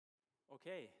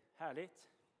Okej, härligt.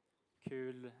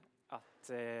 Kul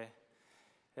att,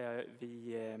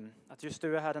 att just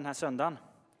du är här den här söndagen.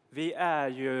 Vi är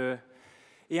ju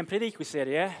i en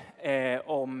predikoserie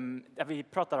där vi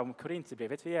pratar om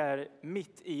Korinthierbrevet. Vi är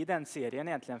mitt i den serien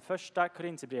egentligen, första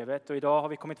Korinthierbrevet, och idag har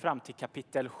vi kommit fram till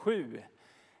kapitel 7.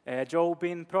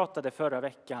 Albin pratade förra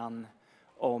veckan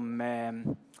om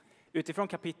utifrån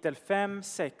kapitel 5,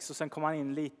 6 och sen kom han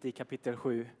in lite i kapitel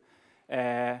 7.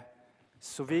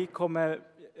 Så vi kommer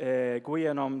gå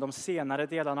igenom de senare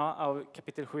delarna av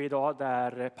kapitel 7 idag,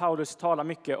 där Paulus talar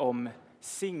mycket om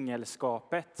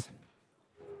singelskapet.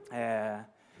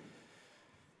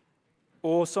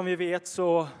 Och som vi vet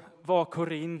så var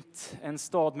Korint en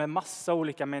stad med massa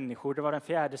olika människor. Det var den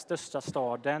fjärde största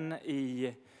staden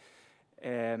i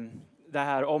det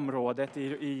här området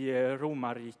i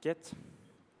romarriket.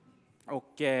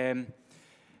 Och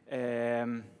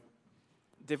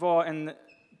det var en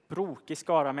brokig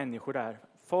skara människor där.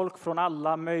 Folk från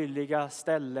alla möjliga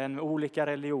ställen, olika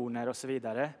religioner och så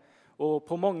vidare. Och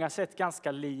på många sätt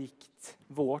ganska likt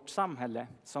vårt samhälle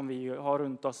som vi har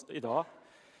runt oss idag.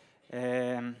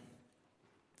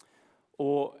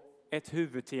 Och ett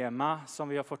huvudtema som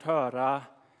vi har fått höra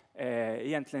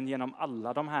egentligen genom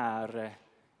alla de här,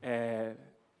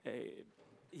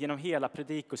 genom hela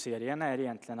predikoserien, är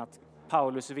egentligen att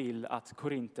Paulus vill att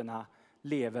korinterna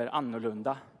lever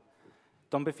annorlunda.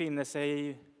 De befinner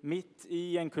sig mitt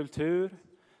i en kultur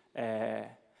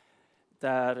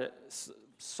där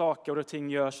saker och ting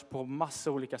görs på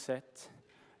massa olika sätt.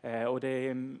 Och det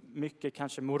är mycket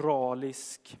kanske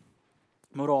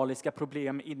moraliska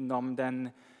problem inom den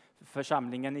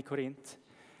församlingen i Korint.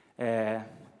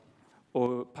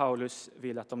 Och Paulus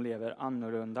vill att de lever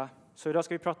annorlunda. Så idag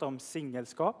ska vi prata om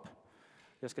singelskap.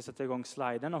 Jag ska sätta igång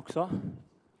sliden också.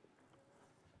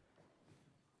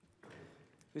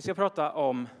 Vi ska prata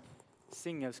om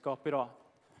singelskap idag.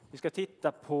 Vi ska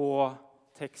titta på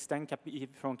texten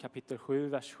från kapitel 7,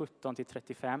 vers 17 till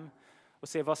 35. Och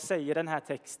se vad säger den här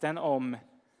texten om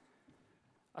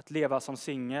att leva som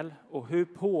singel. Och hur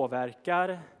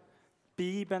påverkar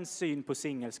Bibelns syn på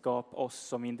singelskap oss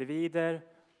som individer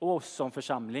och oss som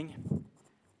församling.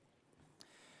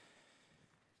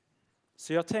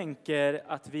 Så jag tänker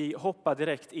att vi hoppar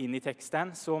direkt in i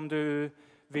texten. Så om du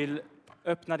vill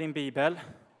öppna din bibel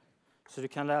så du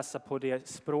kan läsa på det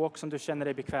språk som du känner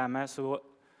dig bekväm med, så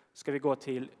ska vi gå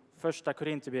till första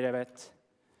Korinthierbrevet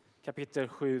kapitel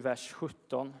 7, vers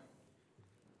 17.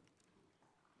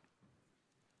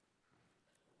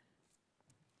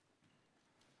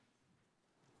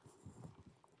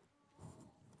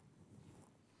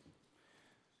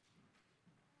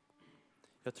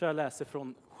 Jag tror jag läser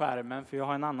från skärmen för jag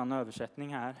har en annan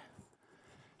översättning här.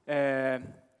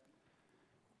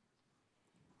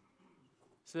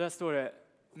 Så där står det: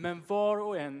 men var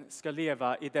och en ska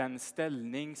leva i den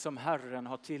ställning som Herren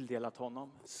har tilldelat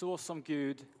honom, så som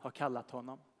Gud har kallat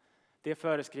honom. Det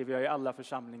föreskriver jag i alla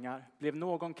församlingar. Blev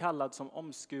någon kallad som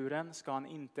omskuren ska han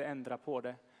inte ändra på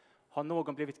det. Har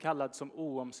någon blivit kallad som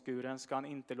oomskuren ska han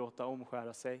inte låta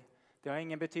omskära sig. Det har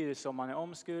ingen betydelse om man är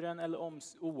omskuren eller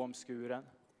oomskuren.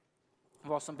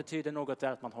 Vad som betyder något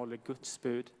är att man håller Guds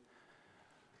bud.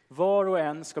 Var och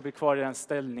en ska bli kvar i den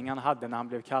ställning han hade när han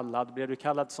blev kallad. Blev du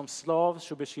kallad som slav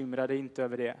så bekymra dig inte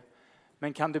över det.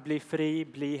 Men kan du bli fri,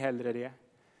 bli hellre det.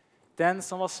 Den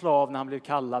som var slav när han blev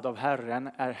kallad av Herren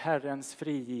är Herrens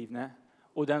frigivne.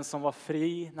 Och den som var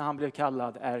fri när han blev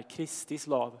kallad är Kristi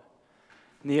slav.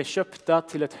 Ni är köpta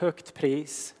till ett högt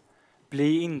pris.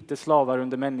 Bli inte slavar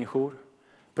under människor.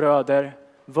 Bröder,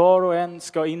 var och en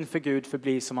ska inför Gud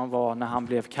förbli som han var när han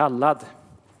blev kallad.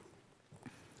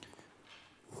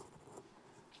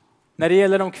 När det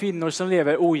gäller de kvinnor som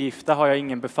lever ogifta har jag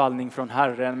ingen befallning från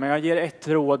Herren, men jag ger ett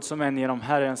råd som än genom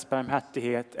Herrens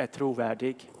barmhärtighet är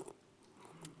trovärdig.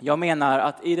 Jag menar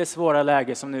att i det svåra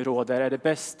läge som nu råder är det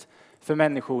bäst för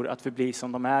människor att förbli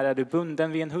som de är. Är du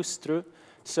bunden vid en hustru,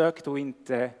 sök då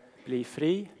inte bli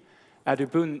fri.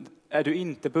 Är du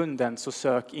inte bunden så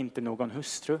sök inte någon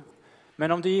hustru.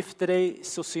 Men om du gifter dig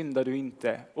så syndar du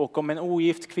inte, och om en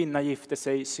ogift kvinna gifter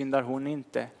sig syndar hon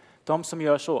inte. De som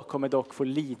gör så kommer dock få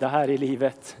lida här i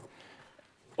livet.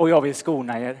 Och jag vill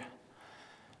skona er.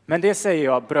 Men det säger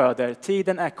jag, bröder,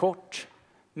 tiden är kort.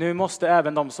 Nu måste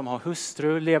även de som har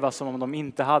hustru leva som om de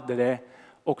inte hade det.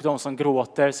 Och de som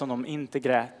gråter som om de inte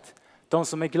grät. De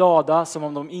som är glada som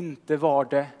om de inte var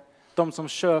det. De som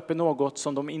köper något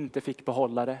som de inte fick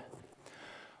behålla det.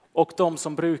 Och de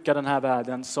som brukar den här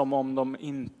världen som om de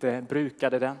inte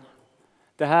brukade den.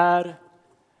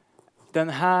 Den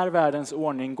här världens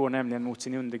ordning går nämligen mot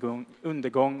sin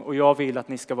undergång, och jag vill att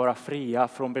ni ska vara fria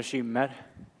från bekymmer.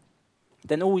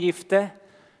 Den ogifte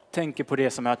tänker på det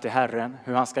som hör till Herren,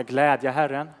 hur han ska glädja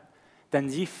Herren. Den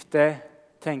gifte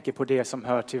tänker på det som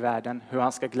hör till världen, hur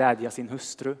han ska glädja sin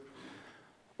hustru.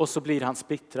 Och så blir han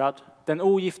splittrad. Den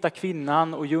ogifta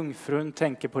kvinnan och jungfrun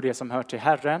tänker på det som hör till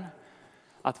Herren,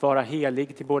 att vara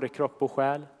helig till både kropp och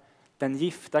själ. Den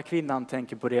gifta kvinnan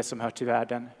tänker på det som hör till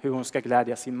världen, hur hon ska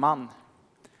glädja sin man.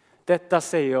 Detta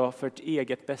säger jag för ert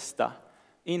eget bästa,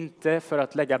 inte för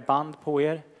att lägga band på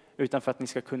er, utan för att ni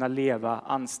ska kunna leva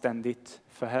anständigt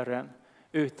för Herren,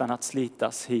 utan att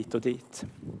slitas hit och dit.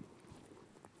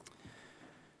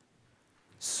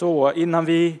 Så innan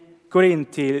vi går in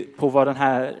på vad den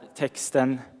här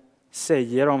texten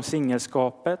säger om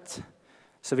singelskapet,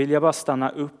 så vill jag bara stanna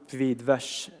upp vid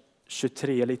vers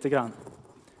 23 lite grann.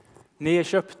 Ni är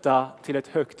köpta till ett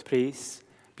högt pris.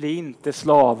 Bli inte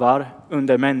slavar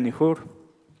under människor.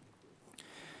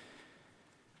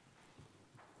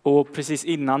 Och precis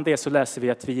innan det så läser vi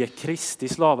att vi är Kristi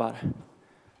slavar.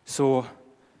 Så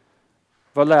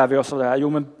vad lär vi oss av det här? Jo,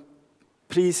 men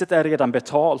priset är redan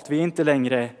betalt. Vi är inte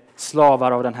längre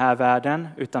slavar av den här världen,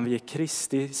 utan vi är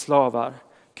Kristi slavar.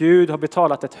 Gud har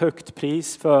betalat ett högt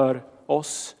pris för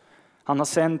oss. Han har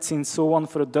sänt sin son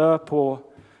för att dö på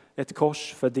ett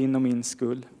kors för din och min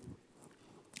skull.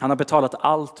 Han har betalat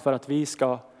allt för att vi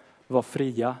ska vara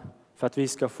fria, för att vi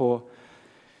ska få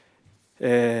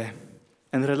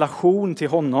en relation till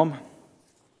honom.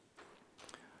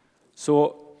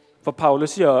 Så vad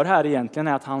Paulus gör här egentligen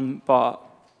är att han bara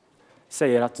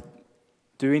säger att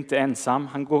du är inte ensam.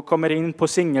 Han kommer in på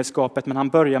singelskapet, men han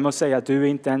börjar med att säga att du är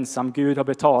inte ensam. Gud har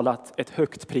betalat ett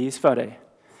högt pris för dig.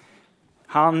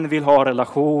 Han vill ha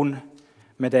relation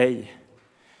med dig.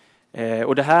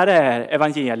 Och det här är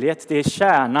evangeliet. Det är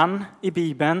kärnan i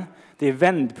Bibeln. Det är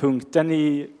vändpunkten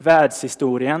i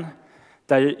världshistorien.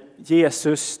 Där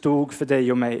Jesus stod för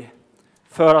dig och mig.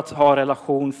 För att ha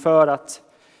relation, för att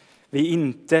vi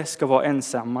inte ska vara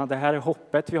ensamma. Det här är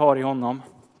hoppet vi har i honom.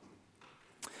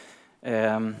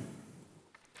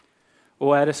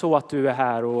 Och är det så att du är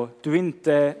här och du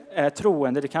inte är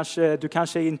troende, du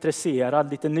kanske är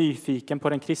intresserad, lite nyfiken på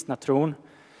den kristna tron,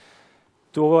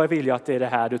 då vill jag att det är det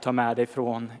här du tar med dig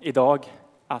från idag.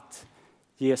 Att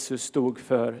Jesus dog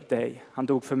för dig. Han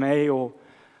dog för mig och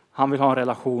han vill ha en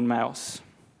relation med oss.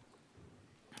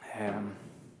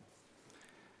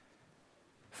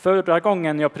 Förra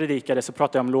gången jag predikade så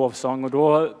pratade jag om lovsång, och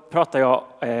då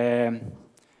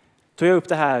tog jag upp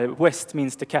det här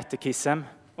Westminster Catechism.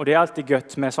 Och det är alltid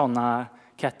gött med sådana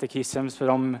catechisms, för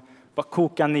de bara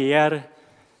kokar ner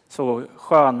så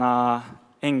sköna,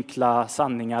 enkla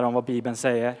sanningar om vad Bibeln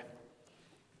säger.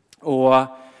 Och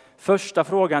första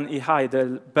frågan i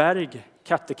Heidelberg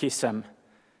Catechism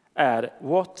är: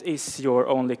 What is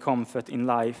your only comfort in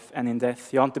life and in death?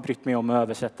 Jag har inte brytt mig om att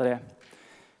översätta det.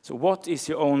 Så what is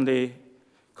your only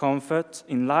comfort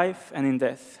in life and in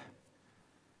death?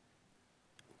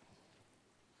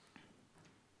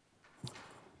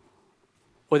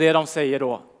 Och det de säger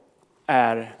då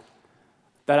är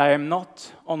that I am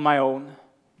not on my own,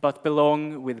 but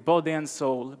belong with body and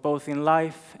soul, both in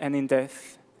life and in death,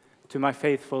 to my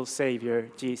faithful Savior,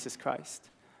 Jesus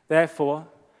Christ. Therefore,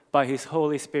 by his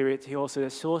Holy Spirit, he also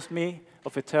assures me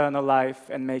of eternal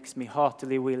life and makes me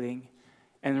heartily willing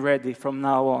and ready from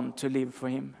now on to live for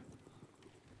him.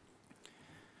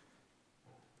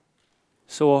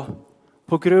 Så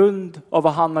på grund av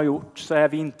vad han har gjort så är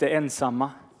vi inte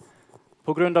ensamma.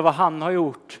 På grund av vad han har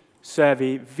gjort så är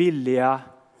vi villiga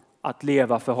att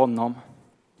leva för honom.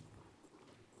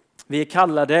 Vi är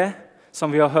kallade,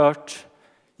 som vi har hört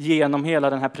genom hela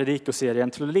den här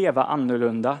predikoserien, till att leva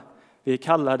annorlunda. Vi är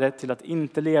kallade till att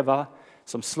inte leva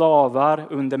som slavar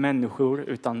under människor,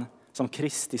 utan som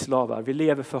Kristi slavar. Vi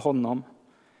lever för honom.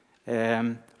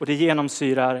 Och det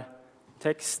genomsyrar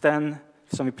texten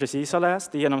som vi precis har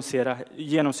läst. Det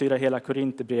genomsyrar hela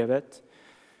Korinthierbrevet.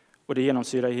 Och det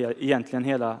genomsyrar egentligen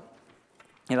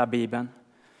hela Bibeln.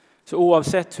 Så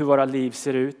oavsett hur våra liv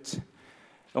ser ut,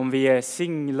 om vi är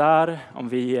singlar, om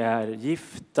vi är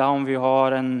gifta, om vi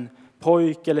har en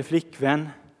pojk eller flickvän,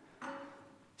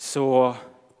 så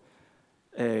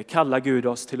kallar Gud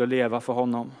oss till att leva för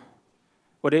honom.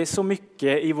 Och det är så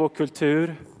mycket i vår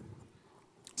kultur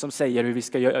som säger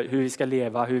hur vi ska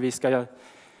leva, hur vi ska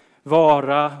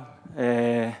vara,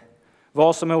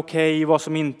 vad som är okej, vad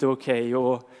som inte är okej.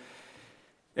 Och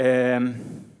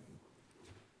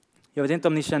jag vet inte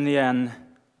om ni känner igen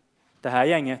det här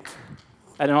gänget.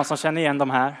 Är det någon som känner igen de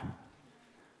här?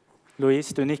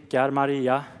 Louise, du nickar.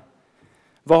 Maria.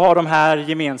 Vad har de här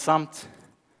gemensamt?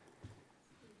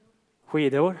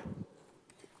 Skidor.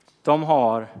 De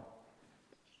har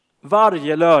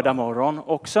varje lördag morgon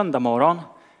och söndag morgon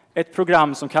ett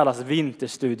program som kallas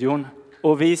Vinterstudion.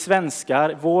 Och vi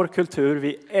svenskar, vår kultur,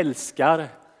 vi älskar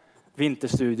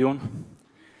vinterstudion.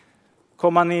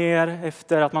 Komma ner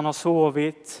efter att man har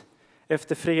sovit,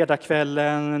 efter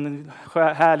fredagskvällen,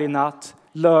 härlig natt,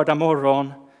 lördag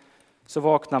morgon. Så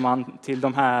vaknar man till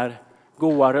de här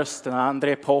goa rösterna,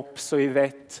 André Pops och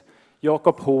Yvette,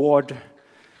 Jakob Hård.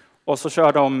 Och så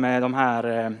kör de de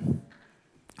här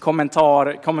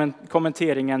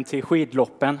kommenteringen till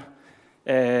skidloppen.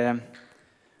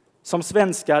 Som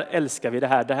svenskar älskar vi det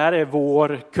här. Det här är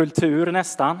vår kultur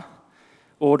nästan.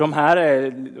 Och de här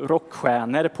är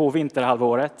rockstjärnor på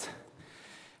vinterhalvåret.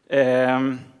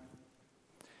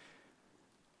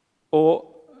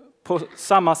 Och på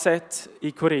samma sätt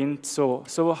i Korint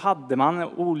så hade man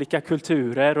olika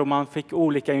kulturer och man fick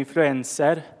olika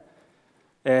influenser.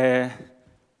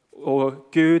 Och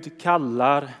Gud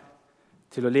kallar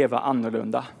till att leva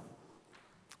annorlunda.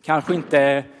 Kanske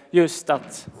inte just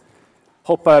att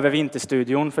hoppa över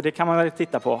vinterstudion, för det kan man väl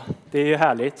titta på. Det är ju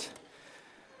härligt.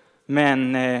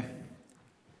 Men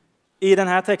i den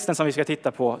här texten som vi ska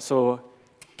titta på så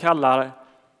kallar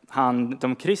han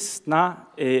de kristna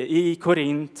i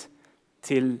Korint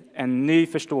till en ny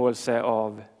förståelse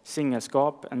av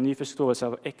singelskap, en ny förståelse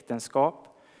av äktenskap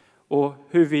och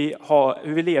hur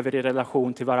vi lever i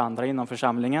relation till varandra inom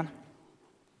församlingen.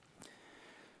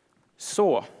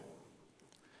 Så,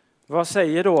 vad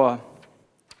säger då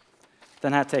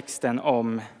den här texten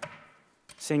om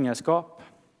singelskap?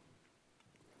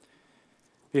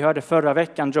 Vi hörde förra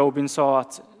veckan Jobin sa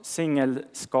att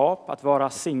singelskap, att vara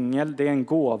singel, det är en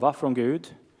gåva från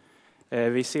Gud.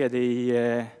 Vi ser det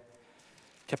i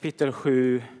kapitel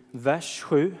 7, vers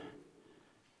 7,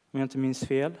 om jag inte minns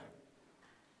fel.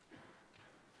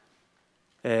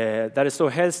 Där det står: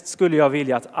 helst skulle jag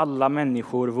vilja att alla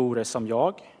människor vore som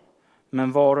jag,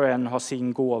 men var och en har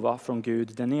sin gåva från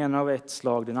Gud, den ena av ett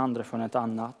slag, den andra från ett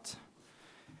annat.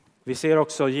 Vi ser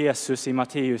också Jesus i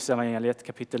Matteus evangeliet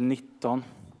kapitel 19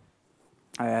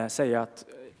 säga att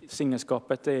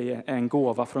singelskapet är en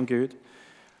gåva från Gud.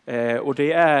 Och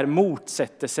det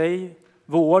motsätter sig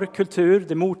vår kultur,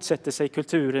 det motsätter sig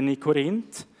kulturen i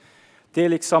Korint. Det är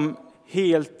liksom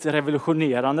helt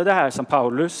revolutionerande det här som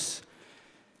Paulus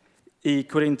i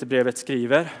Korinthierbrevet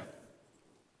skriver.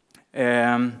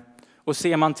 Och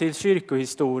ser man till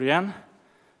kyrkohistorien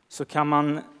så kan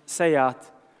man säga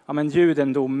att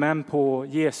judendomen på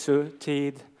Jesu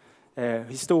tid,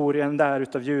 historien där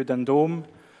utav judendom,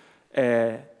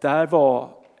 där var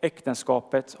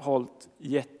äktenskapet hållt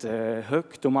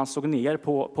jättehögt och man såg ner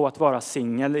på att vara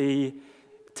singel. I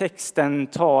texten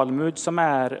Talmud, som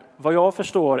är vad jag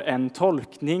förstår en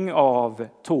tolkning av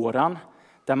Toran,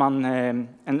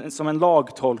 där som en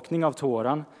lagtolkning av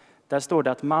Toran, där står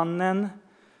det att mannen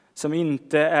som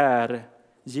inte är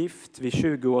gift vid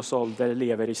 20 års ålder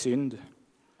lever i synd.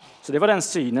 Så det var den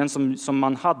synen som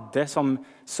man hade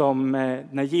som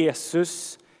när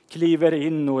Jesus kliver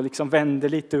in och liksom vänder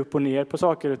lite upp och ner på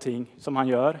saker och ting som han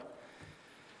gör.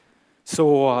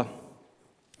 Så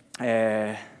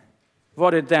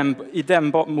var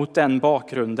det mot den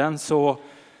bakgrunden, så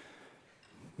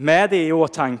med det i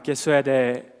åtanke så är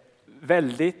det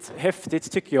väldigt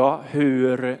häftigt tycker jag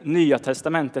hur Nya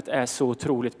testamentet är så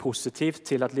otroligt positivt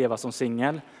till att leva som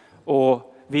singel.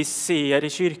 Och vi ser i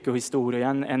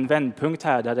kyrkohistorien en vändpunkt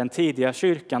här där den tidiga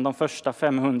kyrkan de första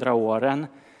 500 åren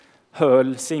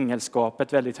höll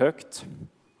singelskapet väldigt högt.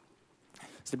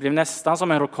 Så det blev nästan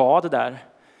som en rockad där.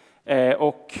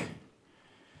 Och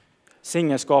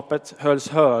singelskapet hölls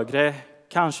högre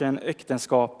kanske än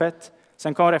äktenskapet.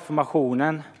 Sen kom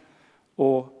reformationen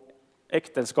och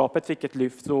äktenskapet fick ett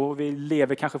lyft, och vi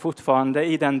lever kanske fortfarande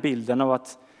i den bilden av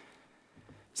att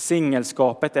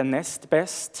singelskapet är näst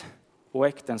bäst och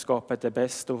äktenskapet är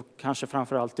bäst, och kanske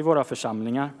framförallt i våra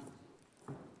församlingar.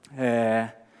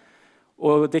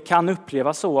 Och det kan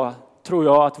upplevas så, tror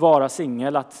jag, att vara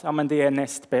singel, att det är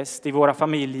näst bäst i våra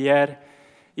familjer,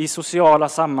 i sociala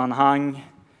sammanhang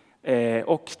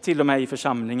och till och med i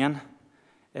församlingen.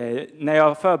 När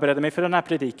jag förberedde mig för den här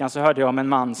predikan så hörde jag om en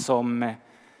man som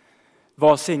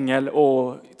var singel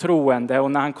och troende,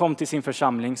 och när han kom till sin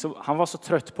församling så han var så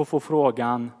trött på att få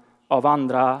frågan av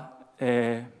andra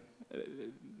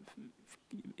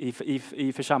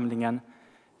i församlingen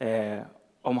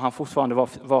om han fortfarande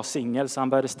var singel, så han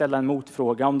började ställa en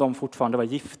motfråga om de fortfarande var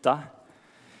gifta.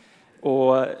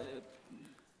 Och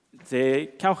det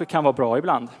kanske kan vara bra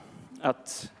ibland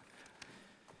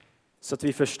så att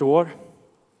vi förstår.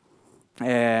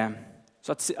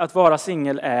 Så att vara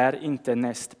singel är inte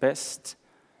näst bäst.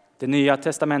 Det Nya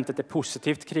testamentet är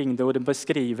positivt kring det och det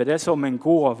beskriver det som en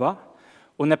gåva.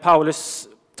 Och när Paulus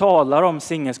talar om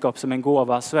singelskap som en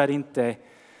gåva så är det inte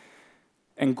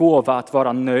en gåva att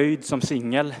vara nöjd som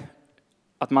singel.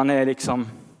 Att man är liksom,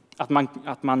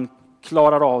 att man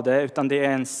klarar av det, utan det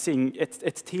är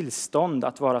ett tillstånd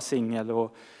att vara singel.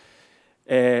 Och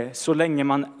så länge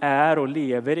man är och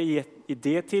lever i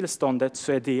det tillståndet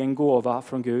så är det en gåva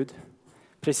från Gud.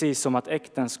 Precis som att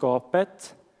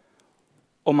äktenskapet,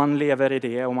 om man lever i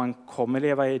det och man kommer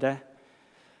leva i det,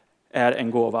 är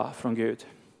en gåva från Gud.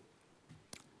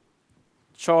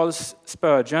 Charles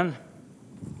Spurgeon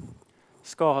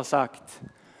ska ha sagt: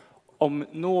 om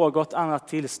något annat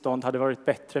tillstånd hade varit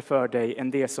bättre för dig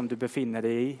än det som du befinner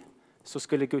dig i, så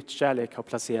skulle Guds kärlek ha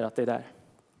placerat dig där.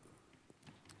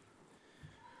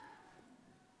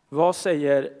 Vad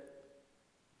säger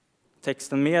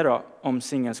texten mer då om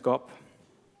singelskap?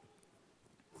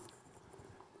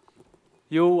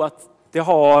 Jo, att det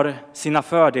har sina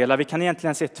fördelar. Vi kan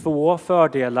egentligen se 2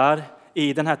 fördelar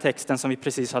i den här texten som vi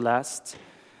precis har läst.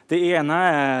 Det ena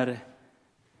är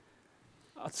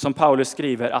att, som Paulus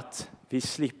skriver, att vi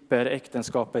slipper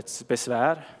äktenskapets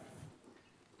besvär.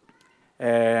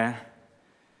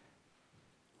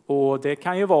 Och det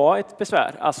kan ju vara ett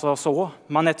besvär. Alltså så,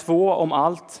 man är 2 om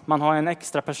allt. Man har en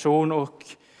extra person och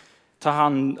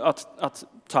att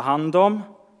ta hand om.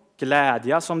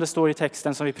 Glädja, som det står i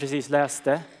texten som vi precis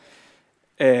läste.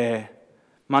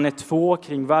 Man är 2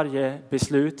 kring varje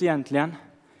beslut egentligen.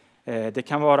 Det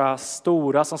kan vara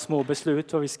stora som små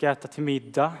beslut, vad vi ska äta till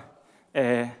middag.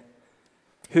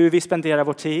 Hur vi spenderar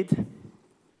vår tid.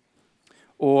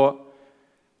 Och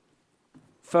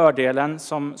fördelen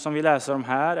som vi läser om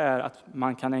här är att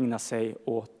man kan ägna sig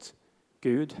åt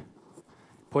Gud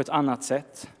på ett annat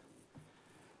sätt.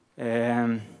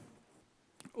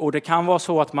 Och det kan vara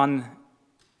så att man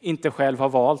inte själv har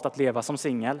valt att leva som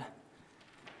singel.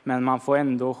 Men man får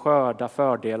ändå skörda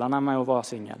fördelarna med att vara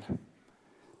singel.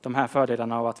 De här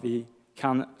fördelarna av att vi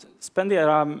kan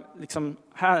spendera, liksom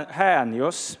hänge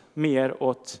oss mer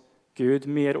åt Gud,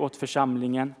 mer åt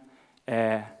församlingen.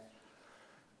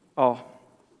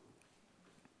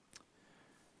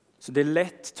 Så det är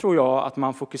lätt, tror jag, att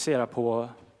man fokuserar på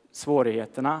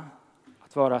svårigheterna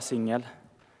att vara singel.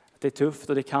 Det är tufft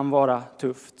och det kan vara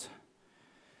tufft.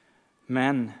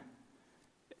 Men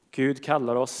Gud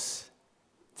kallar oss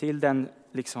till den,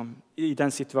 liksom, i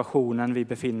den situationen vi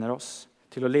befinner oss.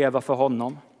 Till att leva för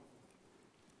honom.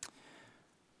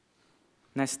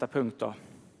 Nästa punkt då.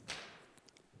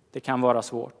 Det kan vara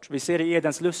svårt. Vi ser i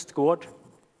Edens lustgård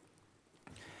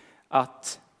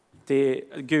att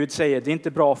Gud säger: det är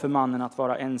inte bra för mannen att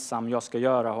vara ensam. Jag ska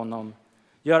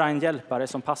göra en hjälpare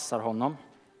som passar honom.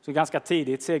 Så ganska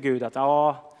tidigt ser Gud att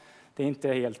det är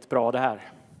inte helt bra det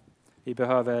här. Vi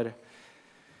behöver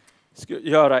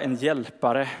göra en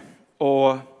hjälpare.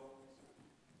 Och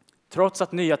trots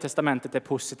att Nya testamentet är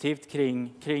positivt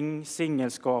kring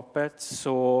singelskapet,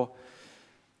 så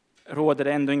råder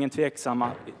det ändå ingen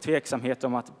tveksamhet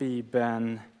om att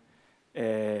Bibeln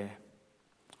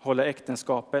håller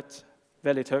äktenskapet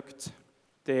väldigt högt.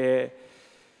 Det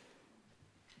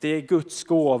är Guds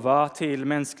gåva till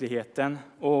mänskligheten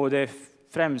och det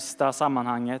främsta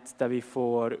sammanhanget där vi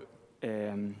får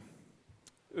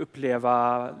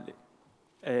uppleva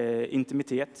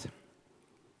intimitet.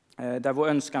 Där vår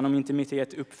önskan om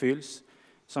intimitet uppfylls,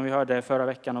 som vi hörde förra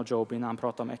veckan av Job när han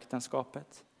pratade om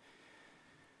äktenskapet.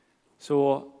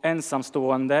 Så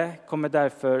ensamstående kommer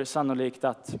därför sannolikt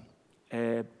att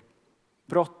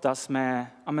brottas med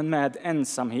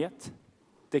ensamhet.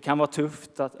 Det kan vara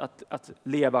tufft att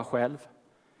leva själv.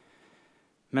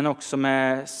 Men också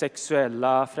med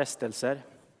sexuella frestelser.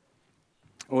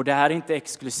 Och det här är inte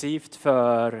exklusivt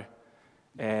för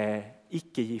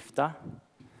icke-gifta.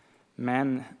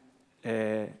 Men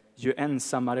ju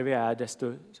ensammare vi är,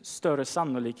 desto större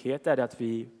sannolikhet är det att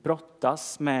vi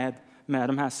brottas med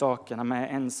de här sakerna,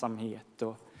 med ensamhet.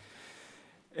 Och,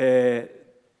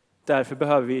 därför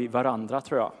behöver vi varandra,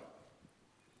 tror jag.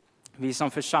 Vi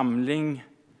som församling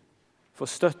får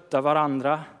stötta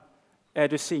varandra. Är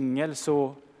du singel,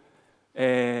 så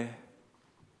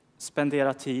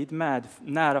spendera tid med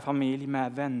nära familj,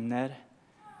 med vänner,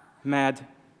 med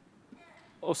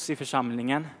oss i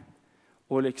församlingen.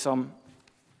 Och liksom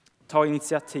ta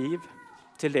initiativ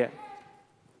till det.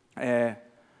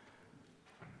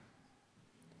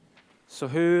 Så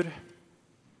hur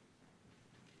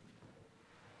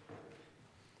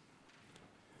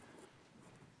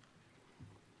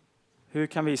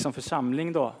kan vi som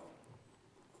församling då?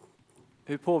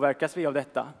 Hur påverkas vi av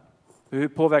detta? Hur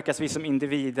påverkas vi som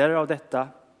individer av detta?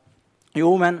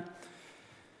 Jo, men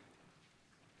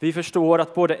vi förstår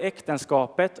att både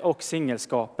äktenskapet och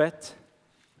singelskapet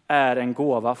är en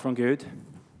gåva från Gud.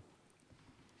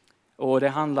 Och det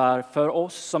handlar för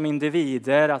oss som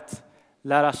individer att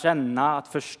lära känna, att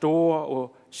förstå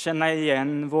och känna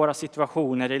igen våra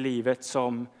situationer i livet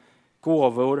som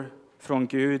gåvor från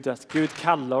Gud. Att Gud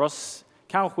kallar oss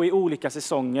kanske i olika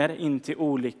säsonger in till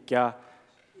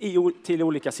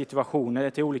olika situationer,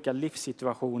 till olika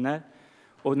livssituationer.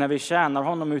 Och när vi tjänar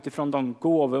honom utifrån de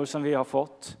gåvor som vi har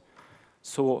fått,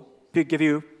 så bygger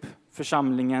vi upp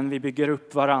församlingen, vi bygger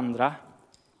upp varandra.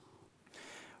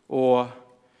 Och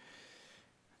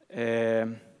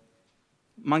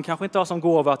man kanske inte har som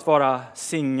gåva att vara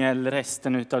singel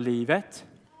resten utav livet.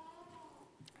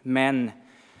 Men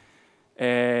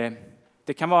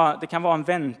det kan vara en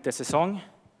väntesäsong.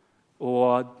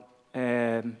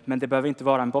 Men det behöver inte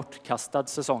vara en bortkastad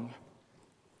säsong.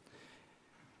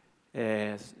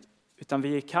 Utan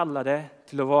vi är kallade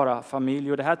till att vara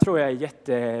familj. Och det här tror jag är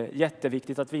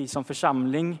jätteviktigt att vi som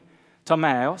församling tar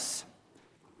med oss.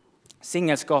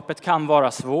 Singelskapet kan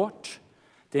vara svårt.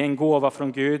 Det är en gåva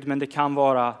från Gud, men det kan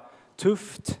vara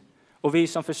tufft. Och vi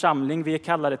som församling, vi är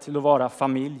kallade till att vara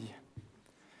familj.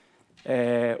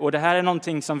 Och det här är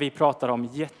någonting som vi pratar om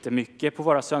jättemycket på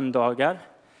våra söndagar.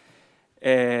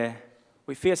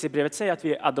 Och i Efesierbrevet säger att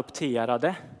vi är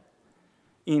adopterade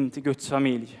in till Guds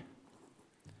familj.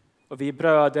 Och vi är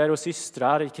bröder och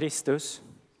systrar i Kristus.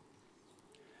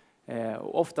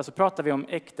 Och ofta så pratar vi om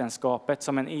äktenskapet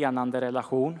som en enande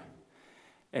relation.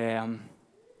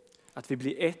 Att vi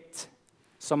blir ett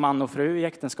som man och fru i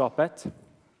äktenskapet.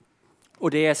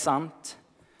 Och det är sant.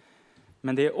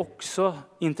 Men det är också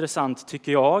intressant,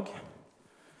 tycker jag,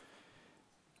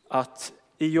 att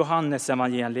i Johannes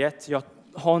evangeliet, jag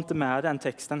har inte med den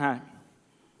texten här.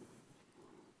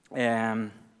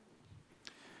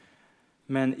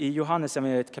 Men i Johannes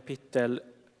evangeliet kapitel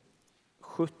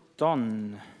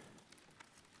 17.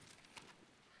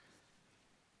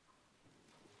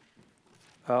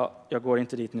 Ja, jag går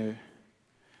inte dit nu.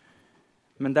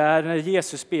 Men där när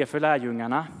Jesus ber för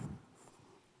lärjungarna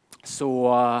så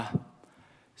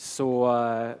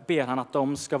ber han att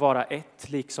de ska vara ett,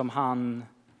 liksom han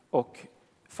och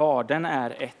Fadern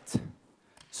är ett.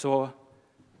 Så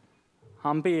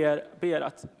han ber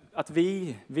att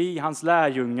vi, hans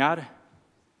lärjungar,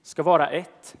 ska vara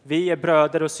ett. Vi är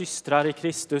bröder och systrar i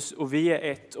Kristus och vi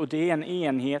är ett. Och det är en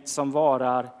enhet som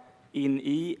varar in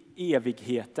i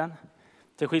evigheten.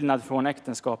 Till skillnad från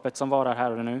äktenskapet som varar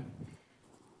här och nu.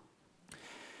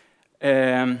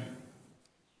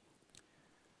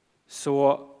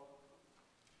 Så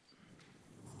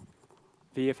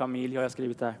vi är familj, har jag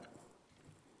skrivit där.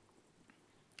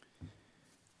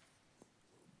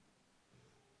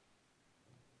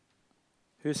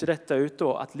 Hur ser detta ut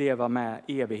då, att leva med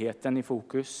evigheten i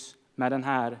fokus? Med den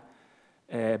här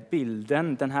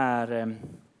bilden, det här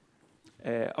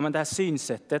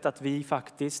synsättet att vi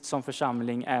faktiskt som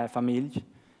församling är familj.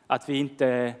 Att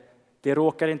det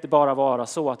råkar inte bara vara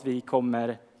så att vi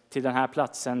kommer till den här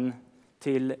platsen,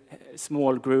 till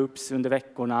small groups under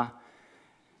veckorna,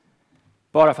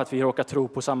 bara för att vi råkar tro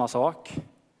på samma sak.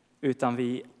 Utan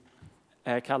vi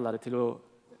är kallade till att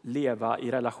leva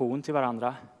i relation till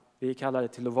varandra. Vi är kallade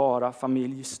till att vara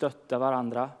familj, stötta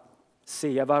varandra,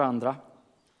 se varandra.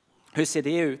 Hur ser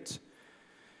det ut?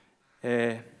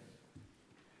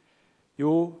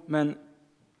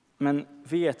 Men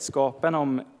vetskapen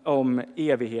om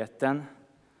evigheten,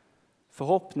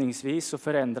 förhoppningsvis så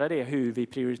förändrar det hur vi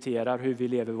prioriterar, hur vi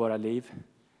lever våra liv.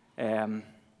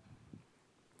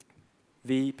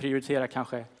 Vi prioriterar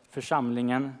kanske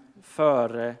församlingen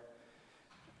före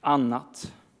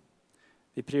annat.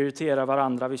 Vi prioriterar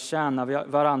varandra, vi tjänar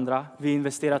varandra, vi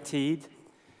investerar tid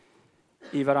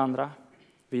i varandra.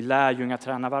 Vi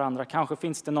lärjungatränar varandra. Kanske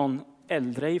finns det någon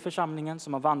äldre i församlingen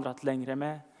som har vandrat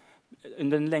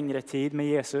under en längre tid med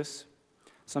Jesus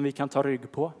som vi kan ta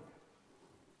rygg på.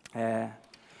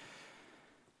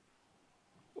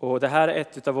 Och det här är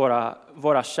ett av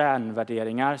våra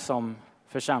kärnvärderingar som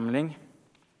församling.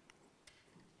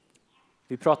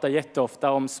 Vi pratar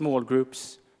jätteofta om small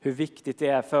groups, hur viktigt det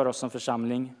är för oss som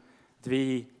församling.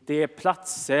 Det är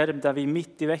platser där vi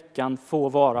mitt i veckan får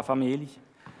vara familj.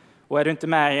 Och är du inte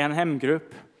med i en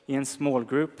hemgrupp, i en small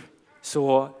group,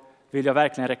 så vill jag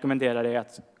verkligen rekommendera dig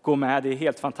att gå med. Det är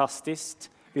helt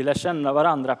fantastiskt. Vi lär känna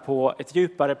varandra på ett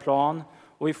djupare plan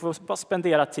och vi får bara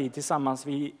spendera tid tillsammans.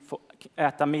 Vi får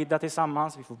äta middag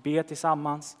tillsammans, vi får be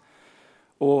tillsammans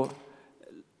och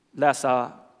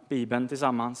läsa Bibeln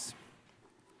tillsammans.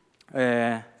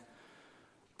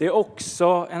 Det är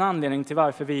också en anledning till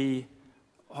varför vi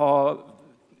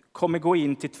kommer gå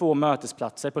in till 2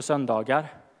 mötesplatser på söndagar.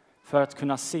 För att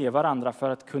kunna se varandra, för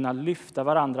att kunna lyfta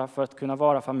varandra, för att kunna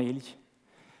vara familj.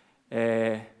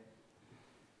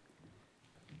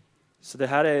 Så det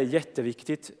här är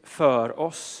jätteviktigt för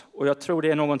oss. Och jag tror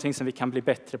det är någonting som vi kan bli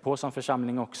bättre på som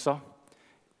församling också.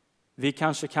 Vi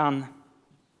kanske kan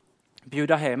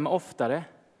bjuda hem oftare.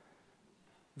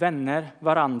 Vänner,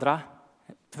 varandra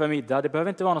för middag. Det behöver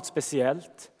inte vara något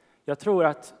speciellt. Jag tror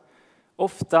att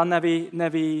ofta när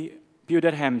vi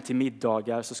bjuder hem till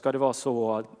middagar så ska det vara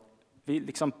så.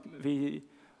 Vi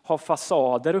har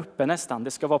fasader uppe nästan.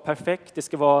 Det ska vara perfekt. Det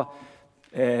ska vara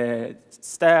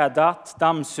städat,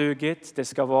 dammsugit. Det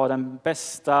ska vara den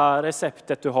bästa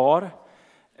receptet du har.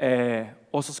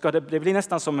 Och så ska det blir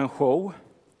nästan som en show.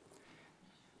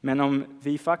 Men om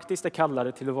vi faktiskt är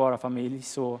kallade till att vara familj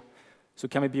så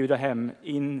kan vi bjuda hem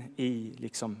in i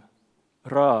liksom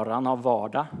röran av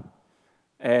vardag.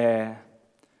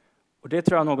 Och det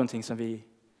tror jag är någonting som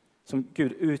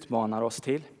Gud utmanar oss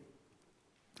till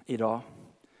idag.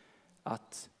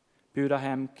 Att bjuda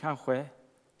hem kanske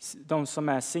de som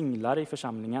är singlar i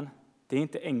församlingen. Det är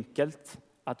inte enkelt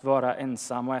att vara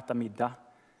ensam och äta middag.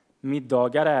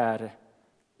 Middagar är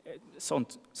ett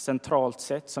sånt centralt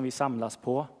sätt som vi samlas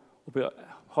på och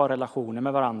har relationer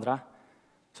med varandra.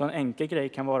 Så en enkel grej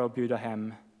kan vara att bjuda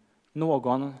hem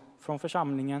någon från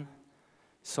församlingen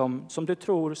som du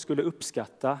tror skulle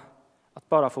uppskatta att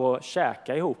bara få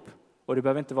käka ihop. Och det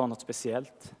behöver inte vara något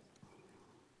speciellt.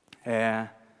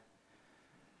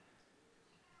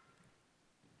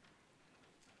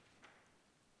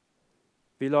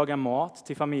 Vi lagar mat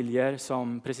till familjer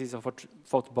som precis har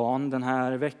fått barn. Den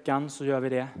här veckan så gör vi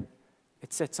det.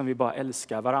 Ett sätt som vi bara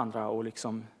älskar varandra och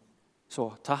liksom så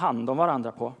ta hand om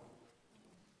varandra på.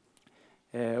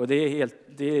 Och det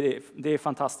är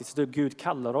fantastiskt. Gud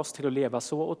kallar oss till att leva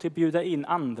så och till att bjuda in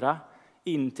andra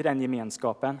in till den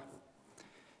gemenskapen.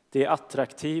 Det är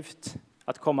attraktivt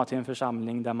att komma till en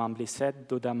församling där man blir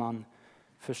sedd och där man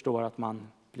förstår att man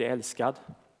blir älskad.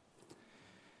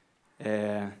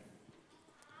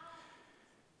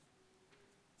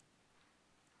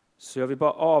 Så jag vill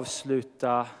bara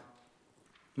avsluta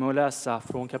med att läsa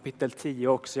från kapitel 10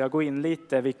 också. Jag går in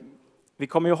lite. Vi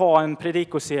kommer ju ha en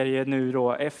predikoserie nu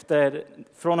då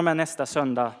från och med nästa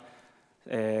söndag.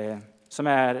 Som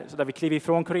är så där vi kliver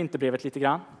ifrån Korinthierbrevet lite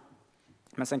grann.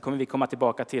 Men sen kommer vi komma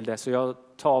tillbaka till det. Så jag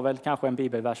tar väl kanske en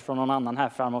bibelvers från någon annan här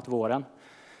framåt våren.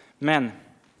 Men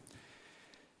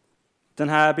den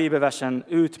här bibelversen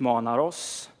utmanar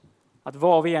oss att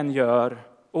vad vi än gör,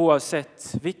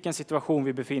 oavsett vilken situation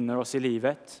vi befinner oss i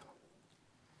livet,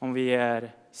 om vi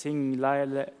är singla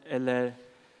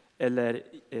eller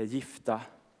gifta,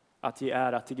 att ge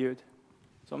ära till Gud.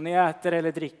 Så om ni äter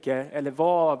eller dricker eller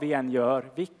vad vi än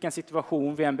gör, vilken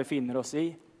situation vi än befinner oss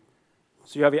i,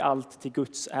 så gör vi allt till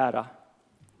Guds ära.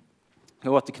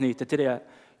 Jag återknyter till det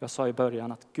jag sa i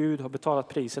början, att Gud har betalat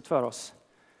priset för oss.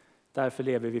 Därför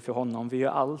lever vi för honom. Vi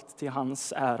gör allt till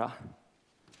hans ära.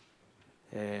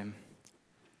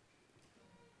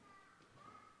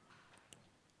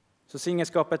 Så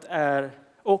singelskapet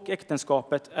och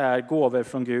äktenskapet är gåvor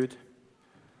från Gud.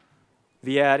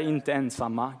 Vi är inte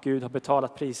ensamma. Gud har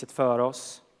betalat priset för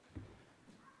oss.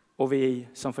 Och vi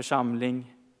som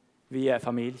församling, vi är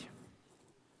familj.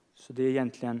 Så det är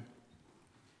egentligen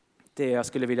det jag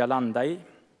skulle vilja landa i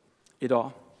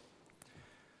idag.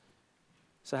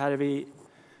 Så här är vi.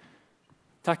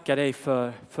 Tackar dig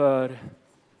för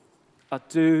att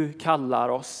du kallar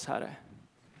oss, Herre.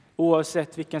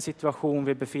 Oavsett vilken situation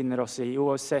vi befinner oss i,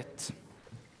 oavsett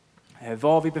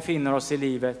var vi befinner oss i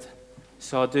livet,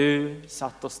 så har du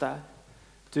satt oss där.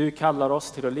 Du kallar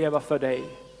oss till att leva för dig,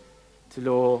 till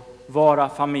att vara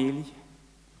familj.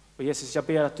 Och Jesus, jag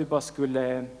ber att du bara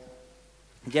skulle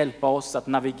hjälpa oss att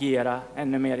navigera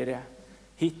ännu mer i det.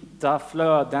 Hitta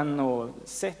flöden och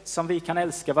sätt som vi kan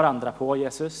älska varandra på,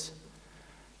 Jesus.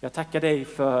 Jag tackar dig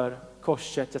för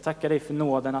korset. Jag tackar dig för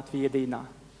nåden att vi är dina.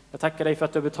 Jag tackar dig för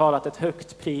att du har betalat ett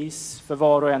högt pris för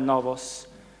var och en av oss,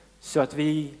 så att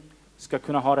vi ska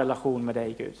kunna ha relation med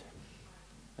dig, Gud.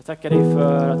 Jag tackar dig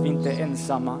för att vi inte är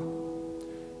ensamma,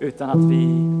 utan att vi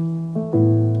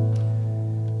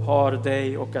har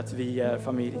dig och att vi är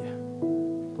familj.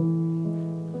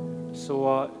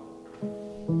 Så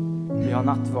vi har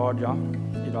nattvard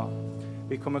idag.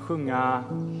 Vi kommer sjunga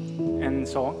en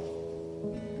sång.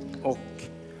 Och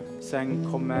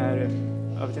sen kommer,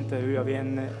 jag vet inte hur, jag vet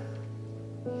en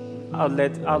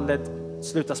Albin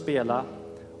sluta spela.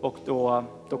 Och då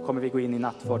kommer vi gå in i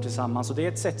nattvard tillsammans. Och det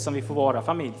är ett sätt som vi får vara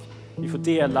familj. Vi får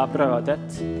dela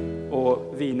brödet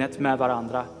och vinet med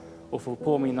varandra. Och få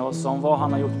påminna oss om vad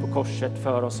han har gjort på korset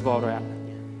för oss var och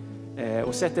en.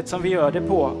 Och sättet som vi gör det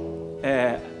på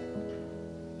är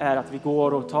att vi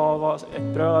går och tar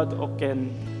ett bröd och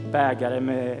en bägare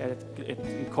med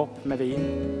en kopp med vin.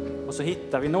 Och så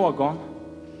hittar vi någon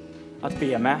att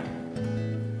be med.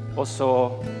 Och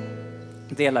så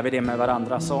delar vi det med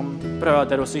varandra som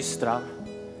bröder och systrar,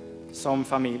 som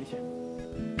familj.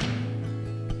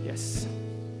 Yes.